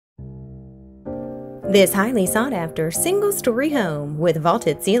This highly sought-after single-story home with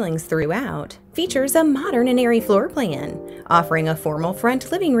vaulted ceilings throughout features a modern and airy floor plan, offering a formal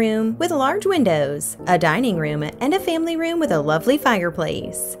front living room with large windows, a dining room, and a family room with a lovely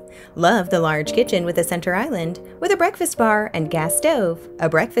fireplace. Love the large kitchen with a center island with a breakfast bar and gas stove, a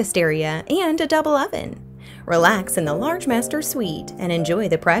breakfast area, and a double oven. Relax in the large master suite and enjoy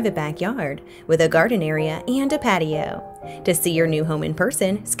the private backyard with a garden area and a patio. To see your new home in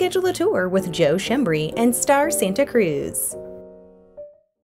person, schedule a tour with Joe Shembri and Star Santa Cruz.